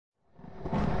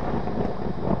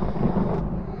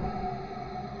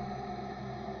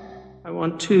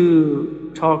want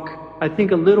to talk, I think,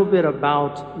 a little bit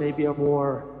about maybe a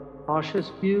more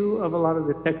cautious view of a lot of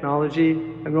the technology.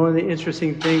 And one of the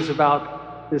interesting things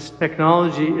about this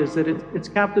technology is that it's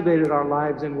captivated our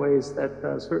lives in ways that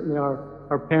certainly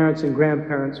our parents and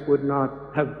grandparents would not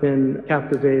have been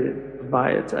captivated by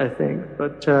it, I think.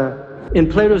 But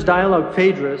in Plato's dialogue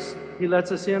Phaedrus, he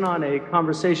lets us in on a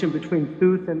conversation between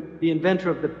Thuth and the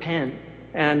inventor of the pen,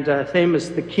 and Thamus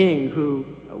the king, who,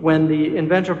 when the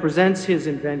inventor presents his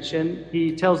invention,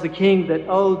 he tells the king that,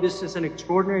 oh, this is an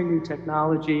extraordinary new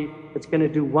technology. It's going to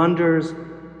do wonders.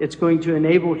 It's going to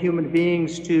enable human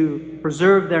beings to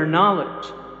preserve their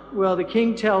knowledge. Well, the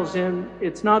king tells him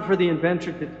it's not for the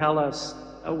inventor to tell us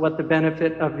what the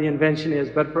benefit of the invention is,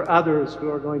 but for others who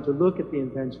are going to look at the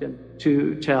invention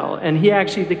to tell. And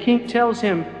the king tells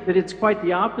him that it's quite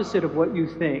the opposite of what you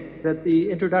think, that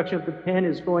the introduction of the pen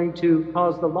is going to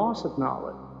cause the loss of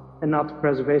knowledge and not the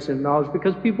preservation of knowledge,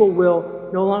 because people will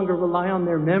no longer rely on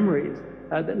their memories,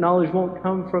 that knowledge won't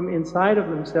come from inside of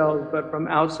themselves, but from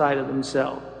outside of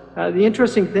themselves. The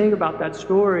interesting thing about that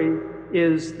story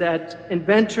is that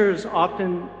inventors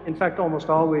often, in fact almost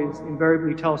always,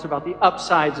 invariably tell us about the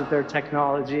upsides of their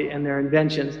technology and their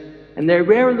inventions. And they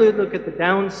rarely look at the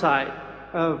downside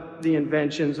of the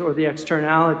inventions or the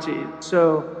externalities.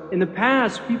 So in the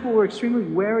past, people were extremely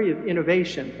wary of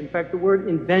innovation. In fact, the word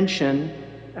invention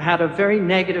had a very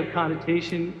negative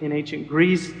connotation in ancient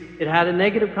Greece. It had a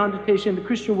negative connotation in the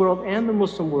Christian world and the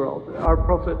Muslim world. Our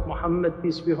Prophet Muhammad,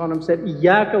 peace be upon him, said,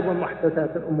 "Iyaka wa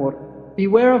muhdathat al-umur."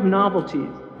 Beware of novelties,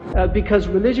 because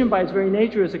religion by its very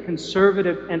nature is a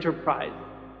conservative enterprise,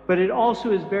 but it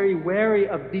also is very wary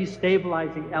of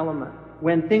destabilizing elements.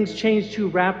 When things change too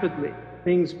rapidly,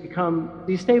 things become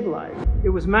destabilized. It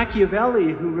was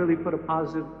Machiavelli who really put a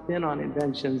positive spin on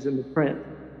inventions in the print.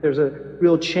 There's a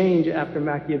real change after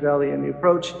Machiavelli in the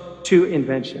approach to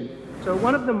invention. So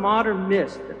one of the modern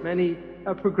myths that many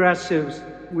progressives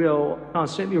will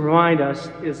constantly remind us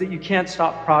is that you can't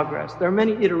stop progress. There are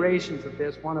many iterations of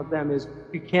this. One of them is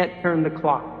you can't turn the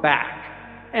clock back.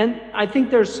 And I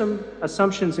think there's some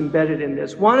assumptions embedded in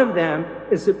this. One of them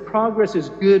is that progress is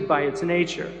good by its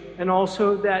nature, and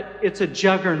also that it's a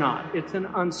juggernaut. It's an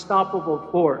unstoppable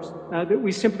force that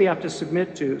we simply have to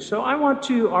submit to. So I want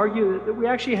to argue that we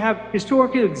actually have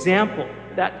historical examples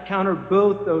that counter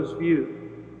both those views.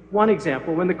 One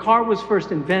example, when the car was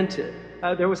first invented,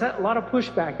 there was a lot of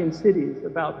pushback in cities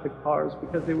about the cars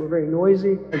because they were very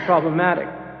noisy and problematic.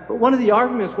 But one of the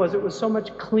arguments was it was so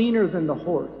much cleaner than the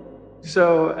horse.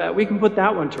 So we can put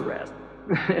that one to rest.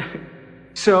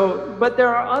 But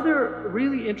there are other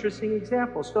really interesting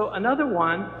examples. So another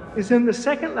one is in the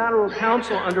Second Lateral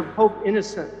Council under Pope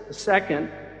Innocent II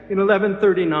in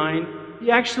 1139. He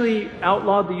actually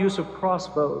outlawed the use of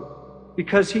crossbows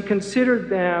because he considered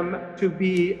them to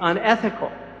be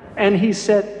unethical. And he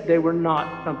said they were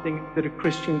not something that a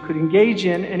Christian could engage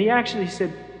in. And he actually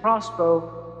said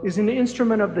crossbow is an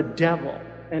instrument of the devil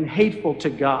and hateful to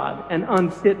God and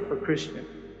unfit for Christians.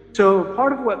 So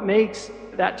part of what makes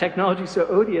that technology so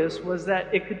odious was that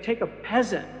it could take a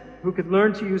peasant who could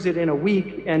learn to use it in a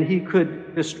week, and he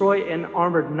could destroy an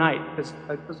armored knight,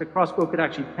 because a crossbow could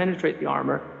actually penetrate the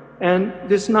armor. And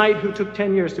this knight, who took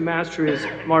 10 years to master his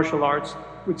martial arts,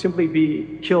 would simply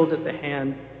be killed at the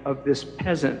hand of this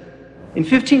peasant. In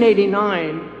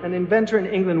 1589, an inventor in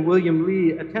England, William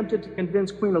Lee, attempted to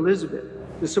convince Queen Elizabeth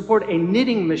to support a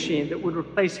knitting machine that would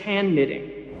replace hand knitting.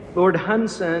 Lord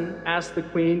Hudson asked the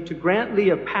Queen to grant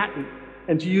Lee a patent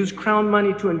and to use crown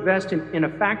money to invest in a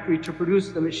factory to produce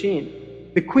the machine.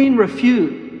 The Queen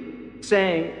refused,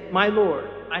 saying, "My lord,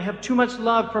 I have too much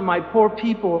love for my poor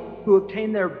people who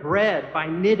obtain their bread by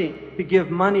knitting to give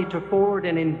money to forward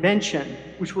an invention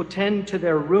which will tend to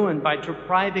their ruin by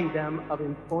depriving them of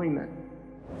employment."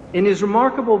 In his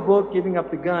remarkable book, Giving Up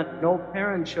the Gun, Noel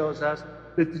Perrin shows us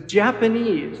that the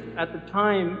Japanese, at the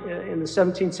time in the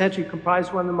 17th century,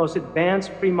 comprised one of the most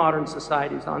advanced pre-modern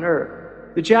societies on earth.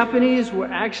 The Japanese were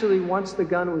actually, once the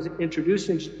gun was introduced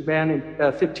in Japan in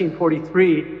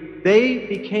 1543, they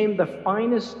became the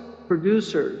finest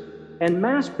producers and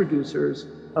mass producers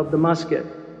of the musket.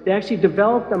 They actually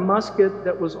developed a musket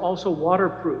that was also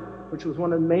waterproof, which was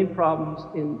one of the main problems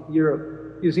in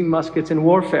Europe, using muskets in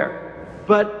warfare.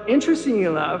 But interestingly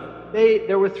enough,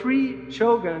 there were three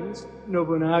shoguns,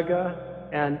 Nobunaga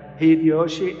and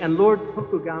Hideyoshi and Lord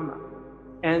Tokugawa.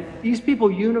 And these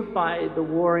people unified the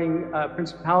warring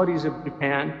principalities of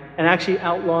Japan and actually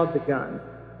outlawed the gun.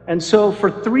 And so for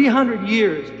 300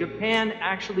 years, Japan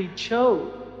actually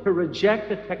chose to reject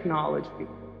the technology.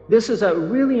 This is a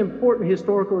really important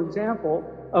historical example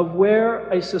of where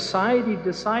a society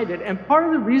decided, and part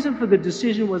of the reason for the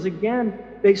decision was, again,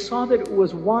 They saw that it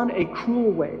was one, a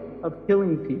cruel way of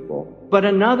killing people, but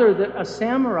another, that a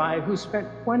samurai who spent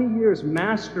 20 years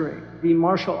mastering the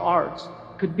martial arts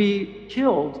could be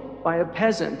killed by a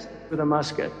peasant with a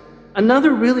musket.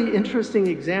 Another really interesting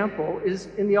example is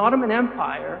in the Ottoman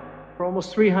Empire, for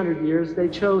almost 300 years, they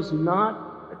chose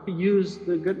not to use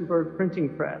the Gutenberg printing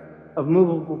press of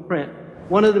movable print.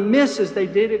 One of the myths is they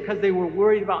did it because they were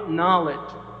worried about knowledge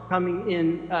coming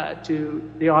in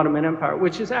to the Ottoman Empire,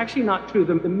 which is actually not true.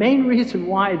 The main reason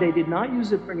why they did not use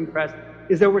the printing press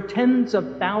is there were tens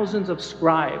of thousands of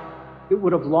scribes that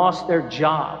would have lost their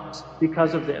jobs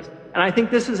because of this. And I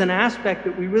think this is an aspect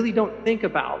that we really don't think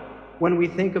about when we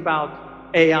think about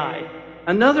AI.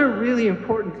 Another really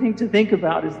important thing to think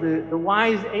about is the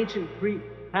wise ancient Greek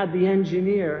had the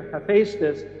engineer,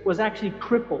 Hephaestus, was actually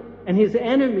crippled. And his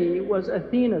enemy was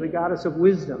Athena, the goddess of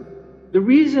wisdom. The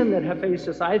reason that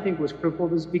Hephaestus, I think, was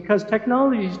crippled is because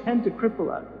technologies tend to cripple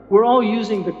us. We're all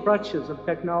using the crutches of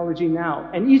technology now.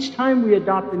 And each time we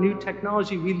adopt a new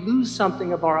technology, we lose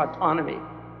something of our autonomy.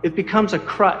 It becomes a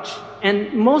crutch.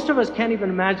 And most of us can't even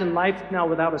imagine life now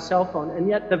without a cell phone. And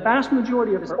yet the vast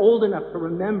majority of us are old enough to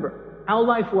remember how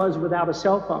life was without a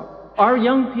cell phone. Our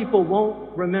young people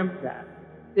won't remember that.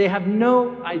 They have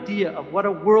no idea of what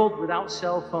a world without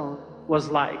cell phone was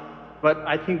like. But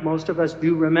I think most of us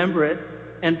do remember it,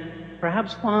 and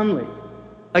perhaps fondly.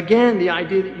 Again, the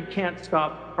idea that you can't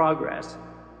stop progress.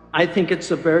 I think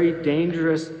it's a very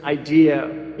dangerous idea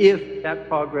if that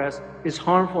progress is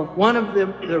harmful. One of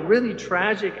the really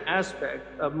tragic aspects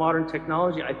of modern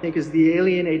technology, I think, is the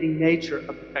alienating nature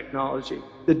of the technology,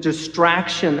 the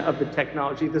distraction of the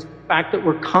technology, the fact that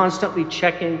we're constantly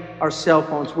checking our cell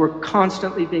phones, we're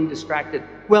constantly being distracted.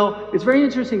 Well, it's very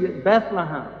interesting that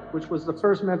Bethlehem, which was the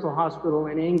first mental hospital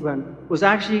in England, was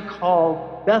actually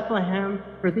called Bethlehem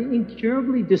for the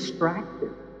incurably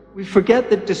distracted. We forget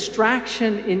that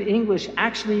distraction in English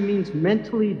actually means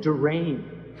mentally deranged.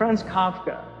 Franz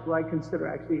Kafka, who I consider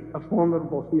actually a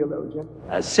formidable theologian,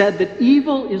 said that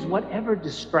evil is whatever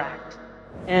distracts.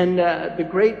 And the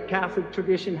great Catholic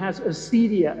tradition has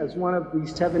acedia as one of the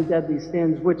 7 deadly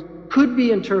sins, which could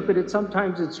be interpreted,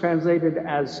 sometimes it's translated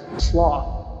as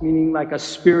sloth, meaning like a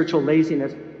spiritual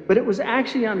laziness. But it was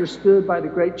actually understood by the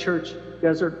great church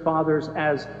desert fathers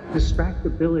as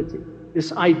distractibility,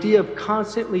 this idea of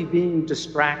constantly being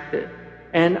distracted.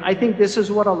 And I think this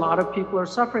is what a lot of people are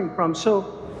suffering from.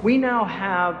 So we now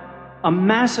have a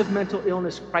massive mental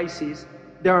illness crisis.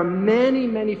 There are many,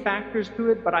 many factors to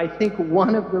it, but I think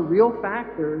one of the real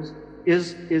factors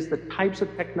is the types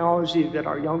of technology that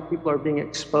our young people are being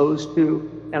exposed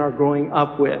to and are growing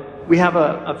up with. We have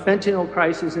a fentanyl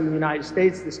crisis in the United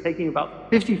States that's taking about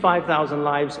 55,000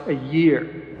 lives a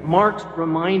year. Marx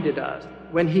reminded us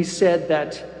when he said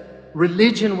that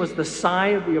religion was the sigh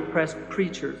of the oppressed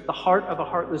creatures, the heart of a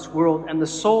heartless world, and the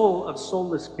soul of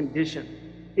soulless condition.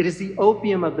 It is the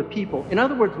opium of the people. In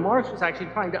other words, Marx was actually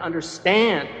trying to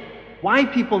understand why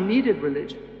people needed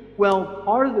religion. Well,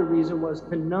 part of the reason was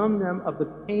to numb them of the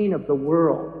pain of the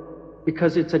world,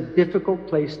 because it's a difficult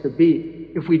place to be.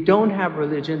 If we don't have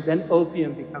religion, then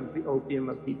opium becomes the opium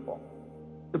of people.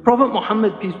 The Prophet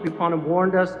Muhammad, peace be upon him,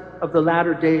 warned us of the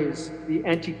latter days, the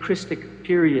antichristic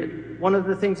period. One of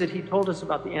the things that he told us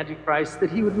about the Antichrist, that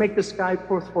he would make the sky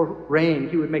pour forth rain,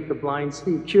 he would make the blind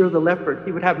see, cure the leopard,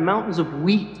 he would have mountains of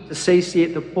wheat to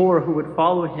satiate the poor who would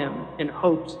follow him in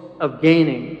hopes of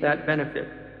gaining that benefit.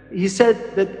 He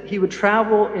said that he would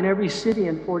travel in every city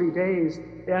in 40 days.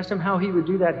 They asked him how he would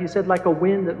do that. He said, like a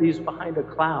wind that leaves behind a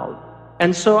cloud.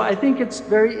 And so I think it's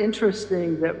very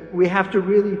interesting that we have to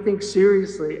really think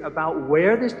seriously about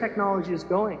where this technology is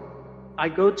going. I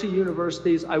go to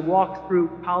universities, I walk through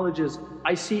colleges,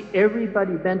 I see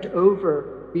everybody bent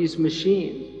over these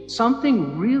machines.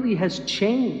 Something really has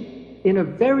changed in a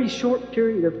very short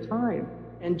period of time.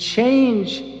 And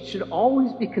change should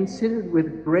always be considered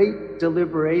with great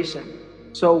deliberation.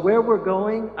 So where we're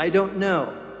going, I don't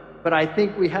know. But I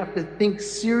think we have to think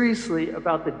seriously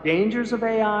about the dangers of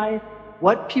AI,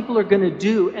 what people are going to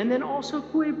do, and then also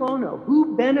cui bono,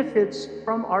 who benefits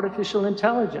from artificial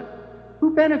intelligence?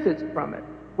 Who benefits from it?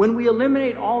 When we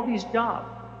eliminate all these jobs,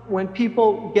 when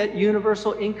people get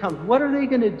universal income, what are they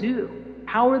going to do?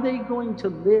 How are they going to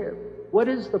live? What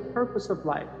is the purpose of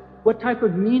life? What type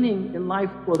of meaning in life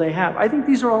will they have? I think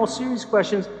these are all serious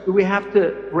questions that we have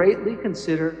to greatly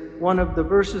consider. One of the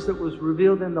verses that was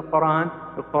revealed in the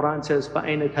Quran says,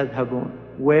 فَأَيْنَ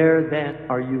تَذْهَبُونَ? Where then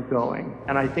are you going?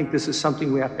 And I think this is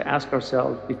something we have to ask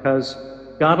ourselves, because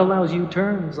God allows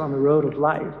U-turns on the road of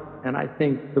life. And I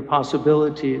think the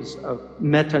possibilities of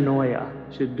metanoia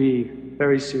should be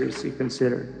very seriously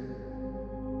considered.